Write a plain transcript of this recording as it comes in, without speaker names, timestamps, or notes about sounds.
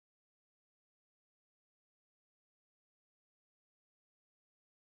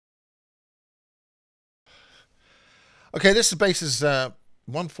Okay, this is basis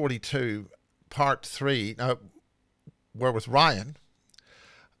 142, part three. Now, we're with Ryan,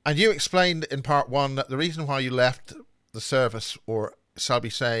 and you explained in part one that the reason why you left the service, or shall we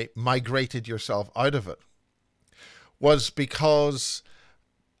say, migrated yourself out of it, was because,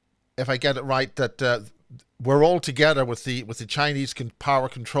 if I get it right, that we're all together with the Chinese power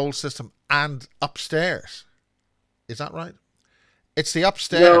control system and upstairs. Is that right? It's the Well,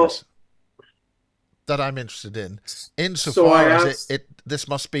 upstairs that I'm interested in, so I insofar as asked, this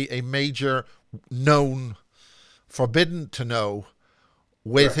must be a major known, forbidden to know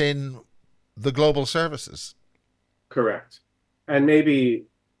correct, within the global services. correct. And maybe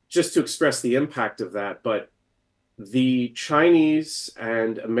just to express the impact of that, but the Chinese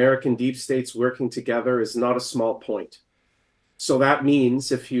and American deep states working together is not a small point. So that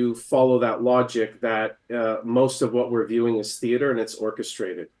means, if you follow that logic, that most of what we're viewing is theater and it's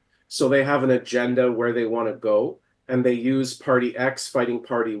orchestrated. So they have an agenda where they want to go, and they use Party X fighting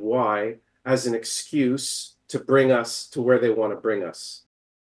Party Y as an excuse to bring us to where they want to bring us.